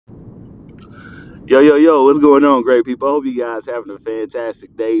Yo, what's going on, great people? I hope you guys having a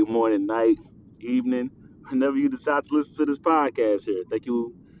fantastic day, morning, night, evening, whenever you decide to listen to this podcast here. Thank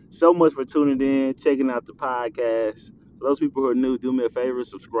you so much for tuning in, checking out the podcast. For those people who are new, do me a favor,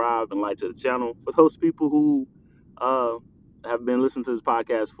 subscribe and like to the channel. For those people who uh, have been listening to this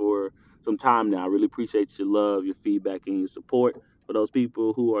podcast for some time now, I really appreciate your love, your feedback, and your support. For those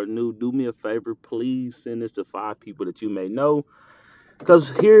people who are new, do me a favor, please send this to 5 people that you may know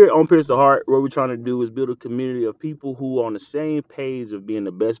because here on Pierce the Heart, what we're trying to do is build a community of people who are on the same page of being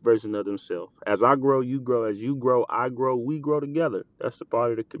the best version of themselves. As I grow, you grow. As you grow, I grow. We grow together. That's the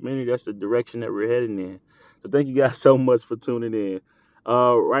part of the community. That's the direction that we're heading in. So thank you guys so much for tuning in.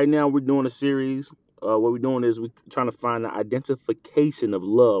 Right now, we're doing a series. What we're doing is we're trying to find the identification of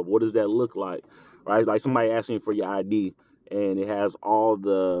love. What does that look like? Right? Like somebody asking for your ID, and it has all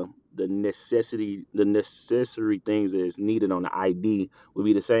the necessary things that is needed on the ID would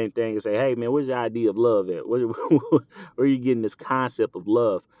be the same thing and say, hey man, where's your idea of love at? Where are you getting this concept of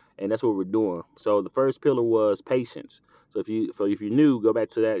love? And that's what we're doing. So the first pillar was patience. So if you're new, go back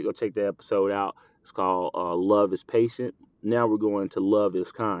to that, go check that episode out. It's called Love is Patient. Now we're going to Love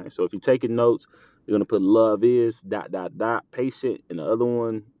is Kind. So if you're taking notes, you're gonna put love is dot dot dot patient, and the other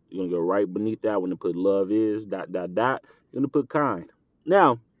one you're gonna go right beneath that one to put love is dot dot dot. You're gonna put kind.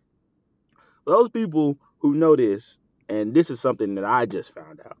 Now those people who know this, and this is something that I just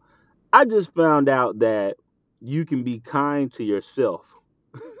found out. I just found out that you can be kind to yourself.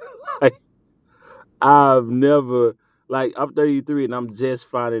 Like, I've never, like, I'm 33 and I'm just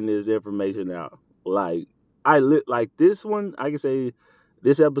finding this information out. Like, like this one, I can say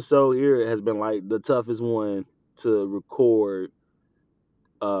this episode here has been like the toughest one to record.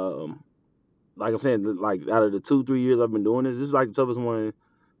 Um, like I'm saying, like out of the 2, 3 years I've been doing this is like the toughest one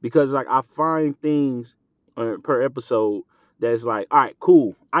because like I find things per episode that's like, all right,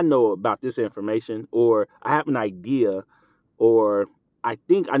 cool, I know about this information, or I have an idea, or I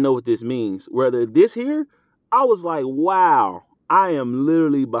think I know what this means. Whether this here, I was like, wow, I am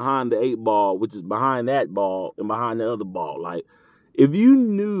literally behind the 8 ball, which is behind that ball and behind the other ball. Like, if you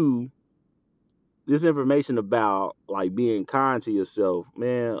knew this information about like being kind to yourself,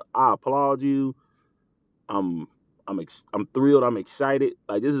 man, I applaud you. I'm I'm thrilled. I'm excited.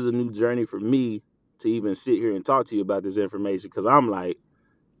 Like this is a new journey for me to even sit here and talk to you about this information because I'm like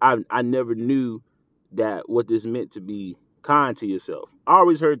I never knew that what this meant to be kind to yourself. I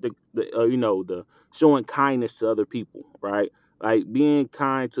always heard the showing kindness to other people, right? Like being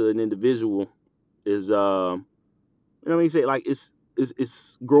kind to an individual is you know what I mean? Say like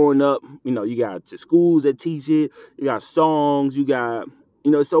it's growing up. You know, you got your schools that teach it. You got songs. You got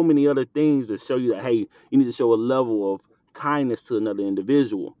so many other things that show you that hey, you need to show a level of kindness to another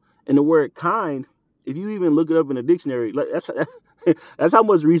individual. And the word kind, if you even look it up in a dictionary, like that's how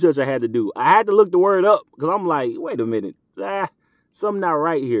much research I had to do. I had to look the word up because I'm like, wait a minute, something not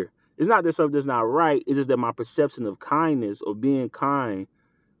right here. It's not that something's not right. It's just that my perception of kindness or being kind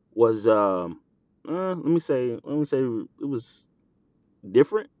was let me say it was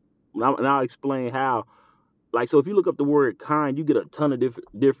different. And I'll explain how. Like, so if you look up the word kind, you get a ton of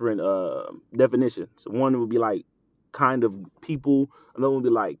different definitions. One would be like kind of people. Another one would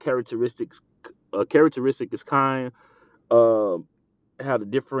be like characteristics. A characteristic is kind. Uh, how the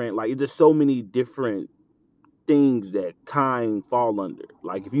different like it's just so many different things that kind fall under.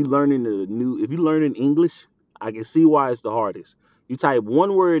 Like if you learning English, I can see why it's the hardest. You type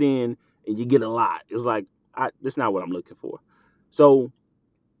one word in and you get a lot. It's like that's not what I'm looking for. So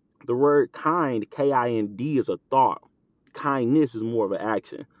the word kind, Kind, is a thought. Kindness is more of an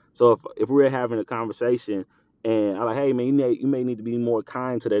action. So if we're having a conversation and I'm like, hey man, you may need to be more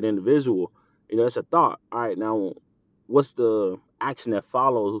kind to that individual, it's a thought. All right, now what's the action that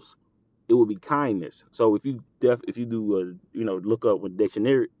follows? It would be kindness. So if you do look up with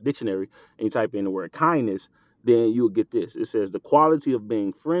dictionary and you type in the word kindness, then you'll get this. It says the quality of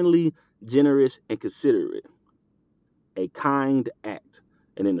being friendly, generous, and considerate. A kind act.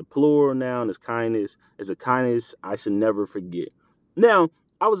 And then the plural noun is kindness. It's a kindness I should never forget. Now,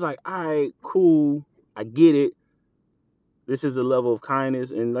 I was like, all right, cool. I get it. This is a level of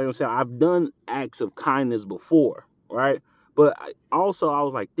kindness. And like I'm saying, I've done acts of kindness before, right? But I was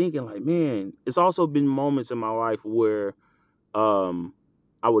like thinking, like, man, it's also been moments in my life where um,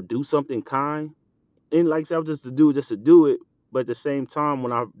 I would do something kind. And like I said, I was just to do it. But at the same time,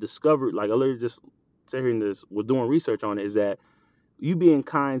 when I discovered, like I literally just sitting here and this was doing research on it, is that you being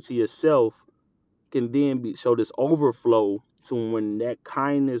kind to yourself can then show this overflow to when that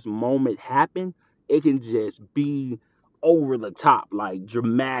kindness moment happen, it can just be over the top, like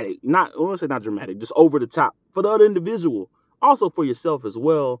dramatic. Not I want to say not dramatic, just over the top for the other individual, also for yourself as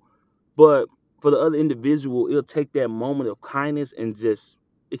well. But for the other individual, it'll take that moment of kindness and just,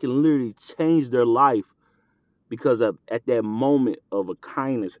 it can literally change their life because of at that moment of a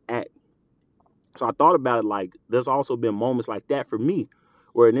kindness act. So I thought about it like there's also been moments like that for me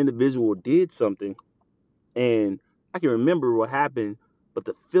where an individual did something and I can remember what happened, but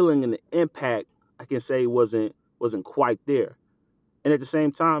the feeling and the impact I can say wasn't quite there. And at the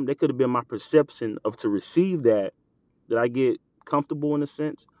same time, that could have been my perception of to receive that. Did I get comfortable in a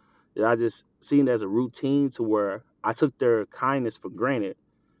sense? Did I just see it as a routine to where I took their kindness for granted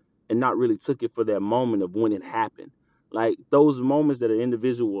and not really took it for that moment of when it happened? Like those moments that an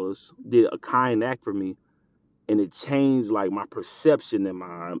individual did a kind act for me and it changed like my perception and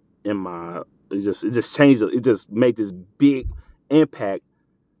my it just changed it just made this big impact.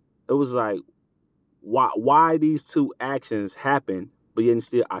 It was like why these two actions happened, but yet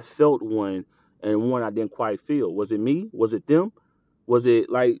still I felt one and one I didn't quite feel. Was it me? Was it them? Was it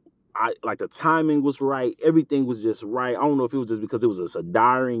like I like the timing was right, everything was just right. I don't know if it was just because it was a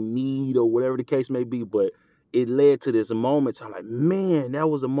dire need or whatever the case may be, but it led to this moment. So I'm like, man, that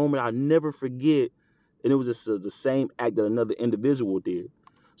was a moment I'll never forget. And it was just the same act that another individual did.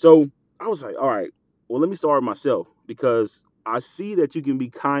 So I was like, all right, well, let me start with myself because I see that you can be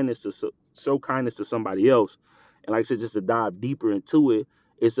kindness to show kindness to somebody else. And like I said, just to dive deeper into it,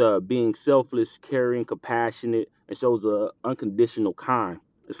 it's being selfless, caring, compassionate, and shows a unconditional kind.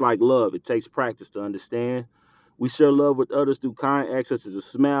 It's like love. It takes practice to understand. We share love with others through kind acts such as a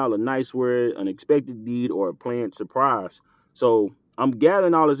smile, a nice word, an unexpected deed, or a planned surprise. So I'm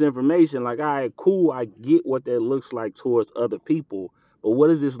gathering all this information. Like, all right, cool. I get what that looks like towards other people, but what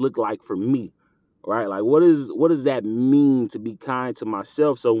does this look like for me? Right? Like, what does that mean to be kind to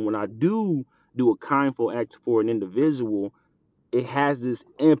myself? So when I do a kindful act for an individual, it has this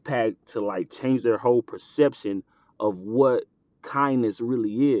impact to like change their whole perception of what kindness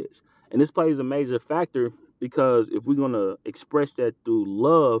really is. And this plays a major factor because if we're going to express that through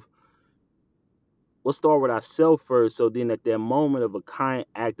love, let's start with ourselves first. So then at that moment of a kind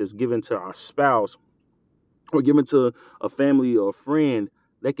act that's given to our spouse or given to a family or a friend,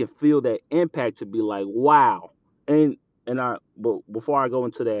 they can feel that impact to be like, wow. But before I go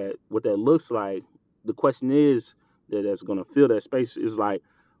into that, what that looks like, the question is that's going to fill that space is like,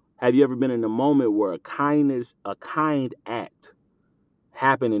 have you ever been in a moment where a kind act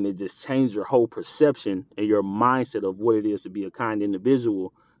happened and it just changed your whole perception and your mindset of what it is to be a kind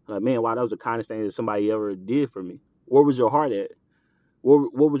individual? Like, man, wow, that was the kindest thing that somebody ever did for me. Where was your heart at?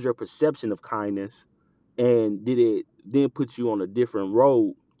 What was your perception of kindness? And did it then put you on a different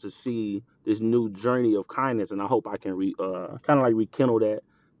road to see this new journey of kindness? And I hope I can kind of like rekindle that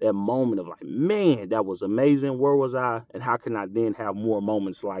moment of like, man, that was amazing. Where was I? And how can I then have more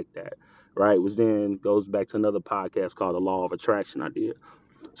moments like that? Right? Which then goes back to another podcast called The Law of Attraction I did.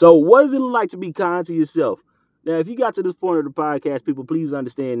 So what does it look like to be kind to yourself? Now, if you got to this point of the podcast, people, please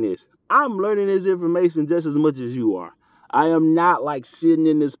understand this. I'm learning this information just as much as you are. I am not like sitting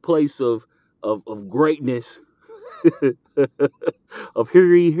in this place of greatness, of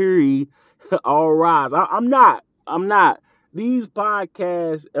hurry, all rise. I'm not. I'm not. These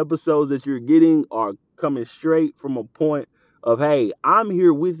podcast episodes that you're getting are coming straight from a point of, hey, I'm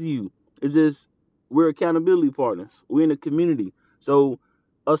here with you. It's just we're accountability partners. We're in a community. So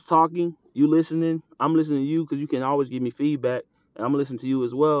us talking, you listening, I'm listening to you because you can always give me feedback, and I'm listening to you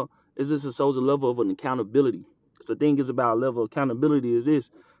as well. It's just a social level of an accountability. So the thing is about level of accountability is this: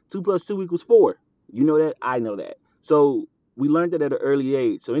 2 + 2 = 4. You know that, I know that. So we learned that at an early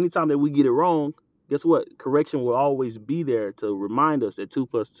age. So anytime that we get it wrong, guess what? Correction will always be there to remind us that 2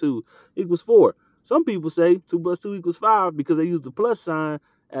 + 2 = 4. Some people say 2 + 2 = 5 because they use the plus sign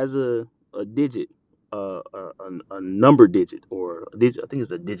as a digit, a number digit, or a digit. I think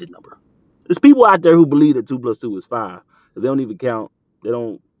it's a digit number. There's people out there who believe that 2 + 2 is 5 because they don't even count. They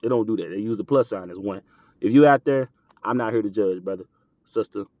don't do that. They use the plus sign as 1. If you out there, I'm not here to judge, brother,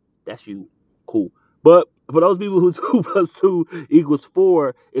 sister. That's you. Cool. But for those people who 2 + 2 =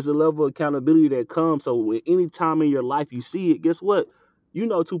 4, it's a level of accountability that comes. So any time in your life you see it, guess what? You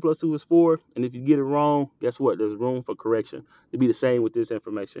know 2 + 2 is 4, and if you get it wrong, guess what? There's room for correction. It'd be the same with this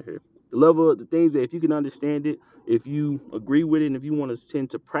information here. The level of the things that if you can understand it, if you agree with it, and if you want to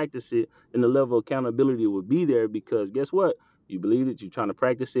tend to practice it, then the level of accountability will be there because guess what? You believe it, you're trying to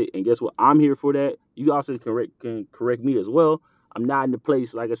practice it, and guess what? I'm here for that. You also can correct me as well. I'm not in the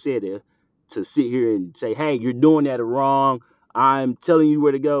place, like I said, to sit here and say, hey, you're doing that wrong. I'm telling you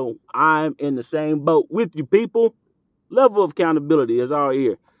where to go. I'm in the same boat with you, people. Level of accountability is all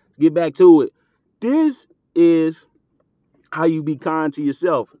here. Let's get back to it. This is how you be kind to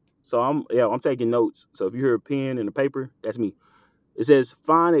yourself. So I'm taking notes. So if you hear a pen and a paper, that's me. It says,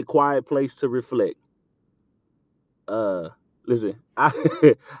 find a quiet place to reflect. Uh, Listen, I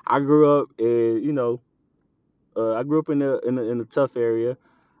I grew up in, I grew up in a tough area.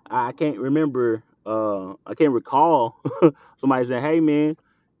 I can't remember. I can't recall somebody saying, "Hey, man,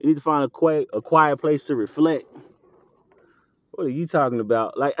 you need to find a quiet place to reflect." What are you talking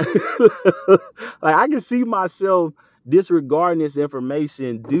about? Like, like I can see myself disregarding this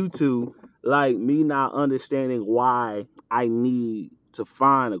information due to like me not understanding why I need to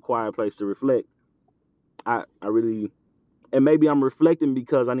find a quiet place to reflect. I really, and maybe I'm reflecting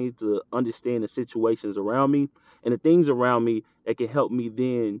because I need to understand the situations around me and the things around me that can help me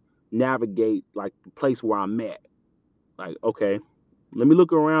then navigate like the place where I'm at. Like, okay, let me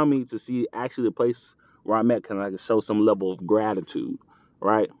look around me to see actually the place where I'm at, can I can show some level of gratitude,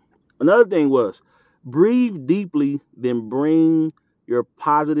 right? Another thing was breathe deeply, then bring your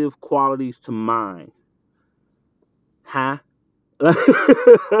positive qualities to mind. Huh?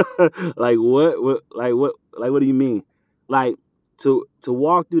 Like what do you mean? Like to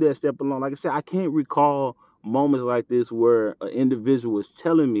walk through that step alone. Like I said, I can't recall moments like this where an individual is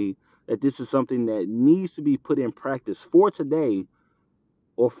telling me that this is something that needs to be put in practice for today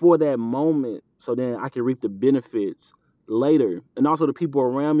or for that moment, so then I can reap the benefits later, and also the people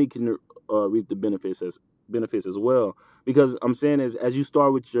around me can reap the benefits as well. Because I'm saying as you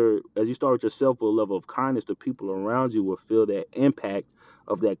start with yourself with a level of kindness, the people around you will feel that impact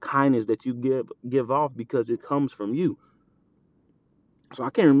of that kindness that you give off because it comes from you. So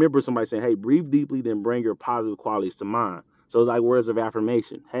I can't remember somebody saying, "Hey, breathe deeply, then bring your positive qualities to mind." So it's like words of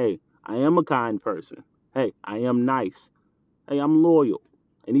affirmation. Hey, I am a kind person. Hey, I am nice. Hey, I'm loyal.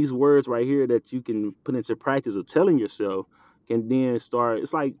 And these words right here that you can put into practice of telling yourself can then start.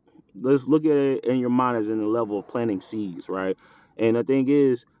 It's like, let's look at it in your mind as in the level of planting seeds, right? And the thing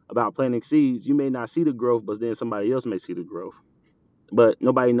is about planting seeds, you may not see the growth, but then somebody else may see the growth. But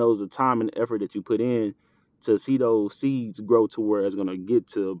nobody knows the time and effort that you put in to see those seeds grow to where it's gonna get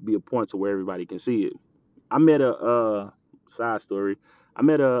to be a point to where everybody can see it. I met a side story. I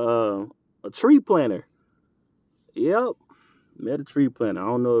met a tree planter. Yep, met a tree planter. I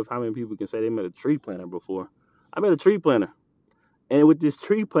don't know if how many people can say they met a tree planter before. I met a tree planter, and with this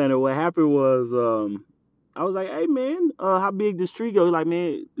tree planter, what happened was, I was like, "Hey man, how big this tree go?" He's like,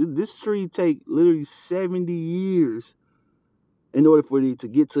 "Man, this tree take literally 70 years in order for it to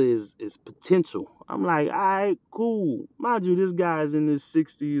get to his potential." I'm like, "All right, cool." Mind you, this guy's in his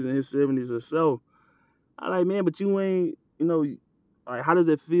 60s and his 70s or so. I'm like, "Man, but you ain't, like, how does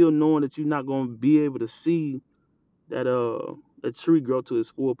it feel knowing that you're not gonna be able to see that a tree grow to its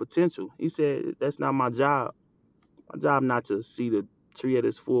full potential?" He said, "That's not my job. My job not to see the tree at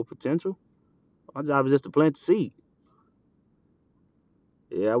its full potential. My job is just to plant the seed."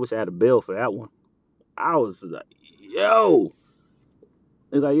 Yeah, I wish I had a bell for that one. I was like, yo.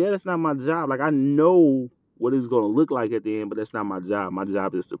 It's like, yeah, that's not my job. Like, I know what it's gonna look like at the end, but that's not my job. My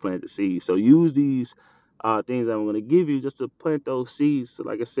job is to plant the seed. So use these things that I'm gonna give you just to plant those seeds. So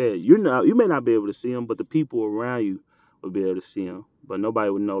like I said, you may not be able to see them, but the people around you will be able to see them. But nobody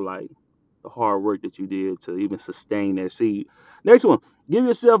would know like the hard work that you did to even sustain that seed. Next one, give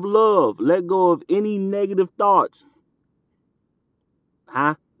yourself love. Let go of any negative thoughts.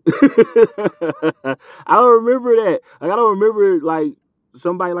 Huh? I don't remember that. Like I don't remember like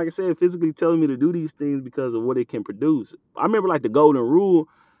somebody, like I said, physically telling me to do these things because of what it can produce. I remember like the golden rule.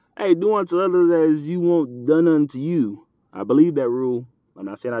 Hey, do unto others as you want done unto you. I believe that rule. I'm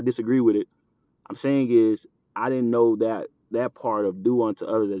not saying I disagree with it. I'm saying is I didn't know that part of do unto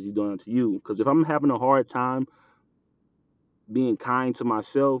others as you do unto you. Because if I'm having a hard time being kind to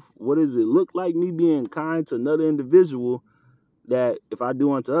myself, what does it look like me being kind to another individual that if I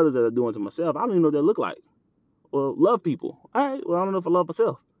do unto others as I do unto myself, I don't even know what that look like. Well, love people. All right. Well, I don't know if I love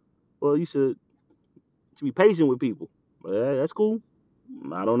myself. Well, you should be patient with people. Well, that's cool.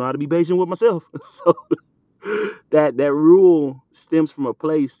 I don't know how to be patient with myself. So that rule stems from a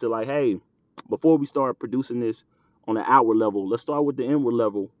place to like, hey, before we start producing this on the outward level, let's start with the inward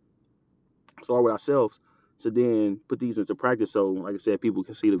level. Start with ourselves to then put these into practice. So, like I said, people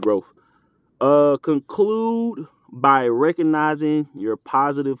can see the growth. Conclude by recognizing your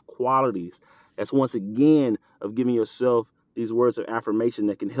positive qualities. That's once again of giving yourself these words of affirmation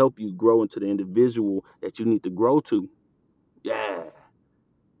that can help you grow into the individual that you need to grow to. Yeah.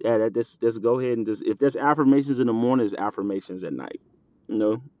 Yeah, that's go ahead and just if there's affirmations in the morning, there's affirmations at night.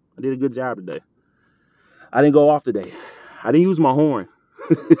 I did a good job today. I didn't go off today. I didn't use my horn.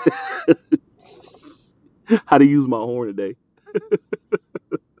 I didn't use my horn today.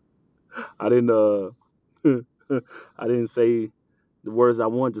 I didn't I didn't say the words I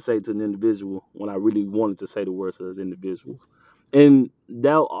wanted to say to an individual when I really wanted to say the words to those individuals. And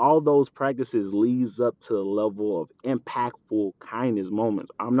that all those practices leads up to a level of impactful kindness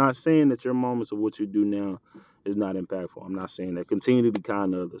moments. I'm not saying that your moments of what you do now is not impactful. I'm not saying that. Continue to be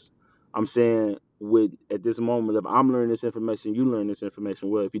kind to others. I'm saying with at this moment, if I'm learning this information, you learn this information.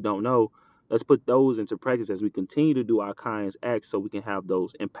 Well, if you don't know, let's put those into practice as we continue to do our kindness acts so we can have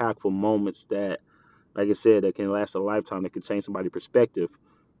those impactful moments that, like I said, that can last a lifetime, that can change somebody's perspective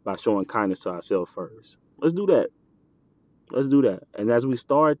by showing kindness to ourselves first. Let's do that. Let's do that. And as we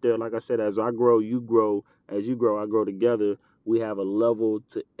start there, like I said, as I grow, you grow. As you grow, I grow together. We have a level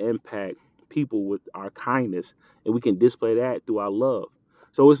to impact people with our kindness, and we can display that through our love.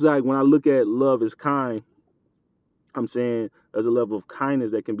 So it's like when I look at love is kind, I'm saying there's a level of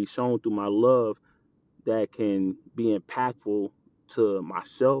kindness that can be shown through my love that can be impactful to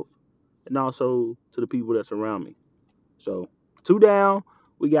myself and also to the people that surround me. So, two down.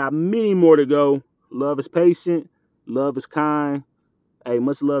 We got many more to go. Love is patient. Love is kind. Hey,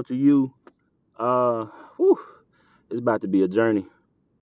 much love to you. Uh, whew, it's about to be a journey.